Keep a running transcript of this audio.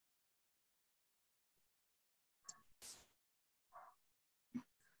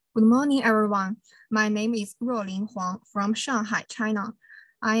Good morning, everyone. My name is Ruolin Huang from Shanghai, China.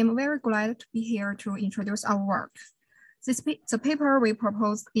 I am very glad to be here to introduce our work. The paper we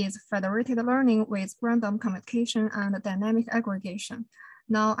proposed is Federated Learning with Random Communication and Dynamic Aggregation.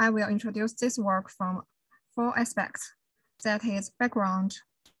 Now I will introduce this work from 4 aspects. That is background,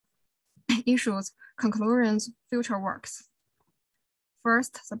 issues, conclusions, future works.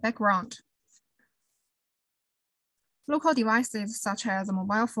 First, the background. Local devices such as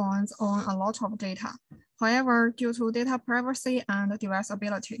mobile phones own a lot of data. However, due to data privacy and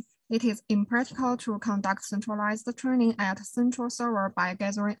deviceability, it is impractical to conduct centralized training at a central server by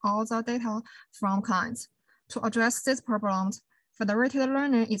gathering all the data from clients. To address these problems, federated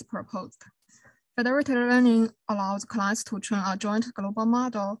learning is proposed. Federated learning allows clients to train a joint global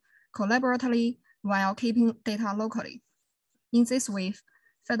model collaboratively while keeping data locally. In this way,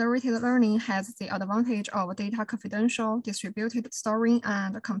 federated learning has the advantage of data confidential, distributed storing,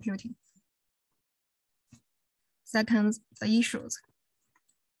 and computing. Second, the issues.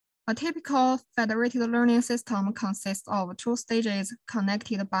 A typical federated learning system consists of 2 stages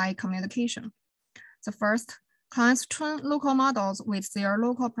connected by communication. The first, clients train local models with their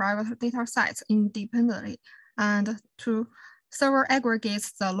local private data sets independently, and 2, server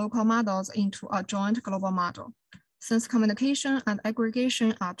aggregates the local models into a joint global model. Since communication and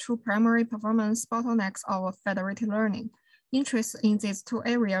aggregation are 2 primary performance bottlenecks of federated learning, interest in these 2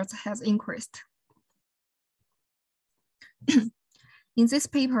 areas has increased. In this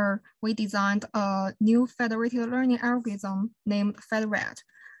paper, we designed a new federated learning algorithm named FedRAD.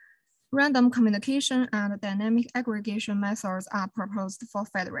 Random communication and dynamic aggregation methods are proposed for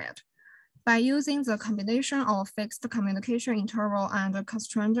FedRAD. By using the combination of fixed communication interval and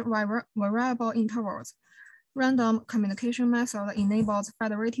constrained variable intervals, random communication method enables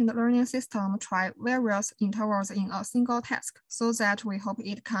federated learning system try various intervals in a single task so that we hope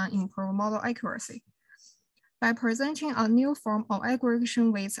it can improve model accuracy. By presenting a new form of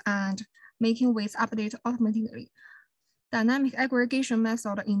aggregation weights and making weights update automatically, dynamic aggregation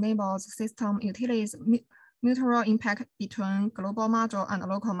method enables system utilities mutual impact between global model and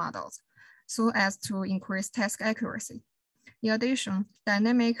local models so as to increase task accuracy. In addition,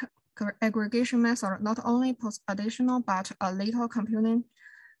 dynamic aggregation method not only puts additional but a little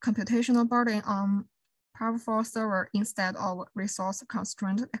computational burden on powerful server instead of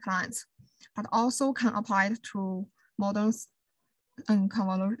resource-constrained clients, but also can apply it to modern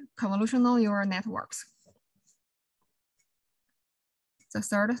convolutional neural networks. The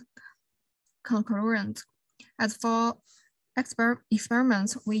third, concurrent. As for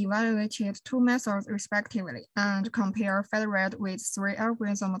experiments, we evaluated 2 methods respectively and compare FedRAD with 3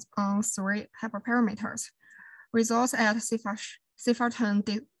 algorithms on 3 hyperparameters. Results at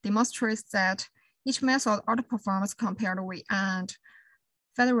CIFAR10 demonstrates that each method outperforms compared with, and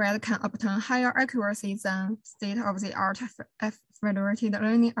FedRAD can obtain higher accuracy than state-of-the-art federated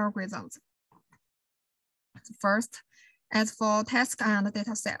learning algorithms. First, as for task and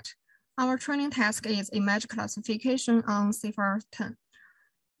dataset, our training task is image classification on CIFAR10.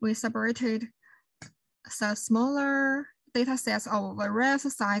 We separated the smaller data sets of various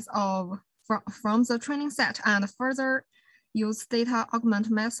sizes from the training set and further use data augment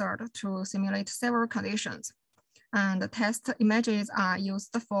method to simulate several conditions. And the test images are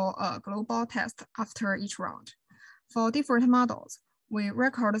used for a global test after each round. For different models, we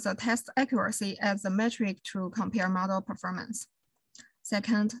record the test accuracy as the metric to compare model performance.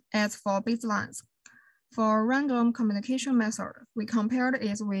 Second, as for baselines, for random communication method, we compared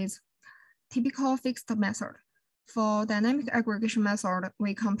it with typical fixed method. For dynamic aggregation method,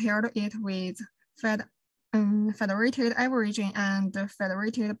 we compared it with federated averaging and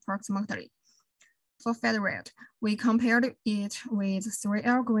federated proximity. For FedRAD, we compared it with 3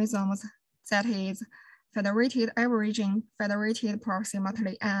 algorithms, that is, federated averaging, federated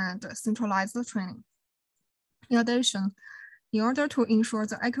proximity, and centralized training. In addition, in order to ensure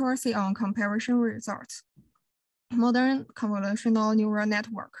the accuracy on comparison results, modern convolutional neural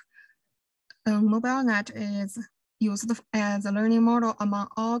network, MobileNet is used as a learning model among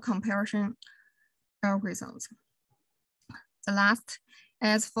all comparison algorithms. The last,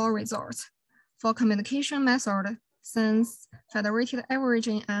 as for results, for communication method, since federated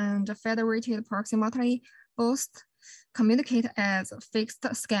averaging and federated proximity both communicate as fixed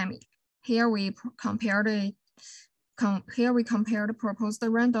schematic, here we compared proposed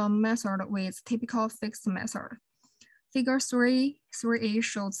random method with typical fixed method. Figure 3a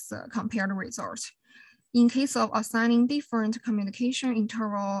shows the compared results. In case of assigning different communication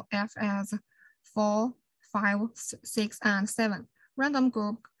interval f as 4, 5, 6, and 7, random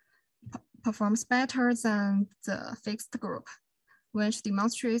group performs better than the fixed group. which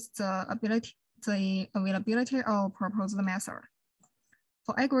demonstrates the availability of proposed method.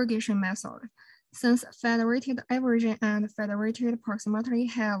 For aggregation method, since federated averaging and federated approximately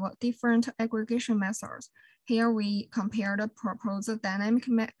have different aggregation methods, here we compare the proposed dynamic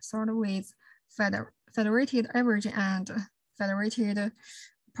method with federated averaging and federated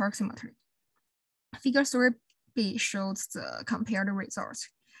approximately. Figure 3b shows the compared results.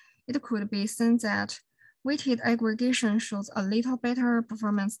 It could be seen that weighted aggregation shows a little better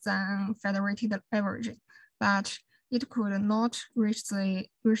performance than federated averaging, but it could not reach the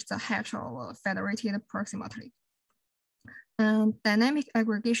height of federated approximately. And dynamic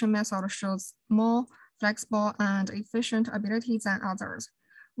aggregation method shows more flexible and efficient ability than others,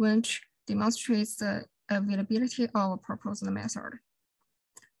 which demonstrates the availability of proposed method.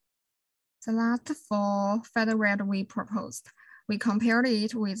 The last for FedRAD we proposed. We compared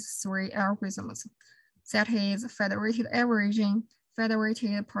it with 3 algorithms, that is federated averaging,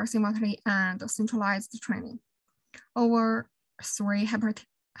 federated approximately, and centralized training, over 3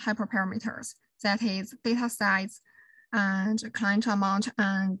 hyperparameters, that is data size and client amount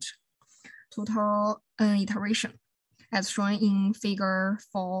and total iteration, as shown in figure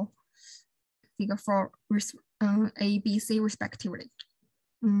 4 A, B, C respectively.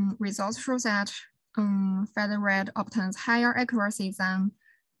 Results show that FedRAD obtains higher accuracy than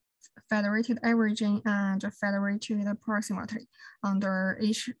federated averaging and federated approximately under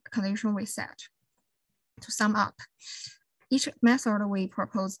each condition we set. To sum up, each method we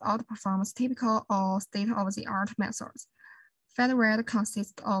propose outperforms typical or state-of-the-art methods. FedRAD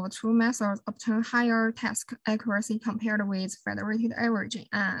consists of 2 methods obtain higher task accuracy compared with federated averaging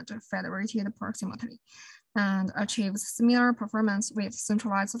and federated approximately, and achieves similar performance with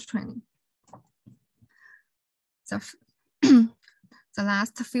centralized training. The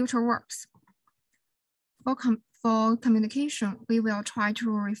last future works. For communication, we will try to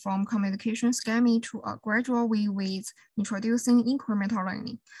reform communication scheme to a gradual way with introducing incremental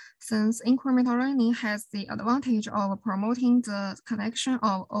learning, since incremental learning has the advantage of promoting the connection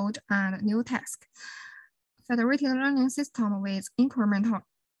of old and new tasks. Federated learning system with incremental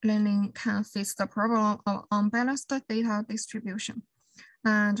learning can face the problem of unbalanced data distribution.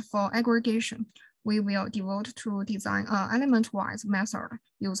 And for aggregation, we will devote to design an element-wise method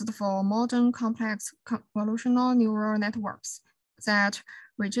used for modern complex convolutional neural networks that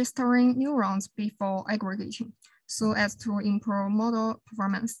registering neurons before aggregating, so as to improve model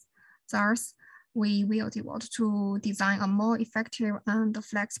performance. Thus, we will devote to design a more effective and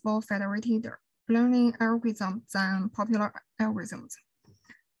flexible federated learning algorithm than popular algorithms.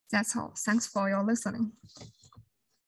 That's all. Thanks for your listening.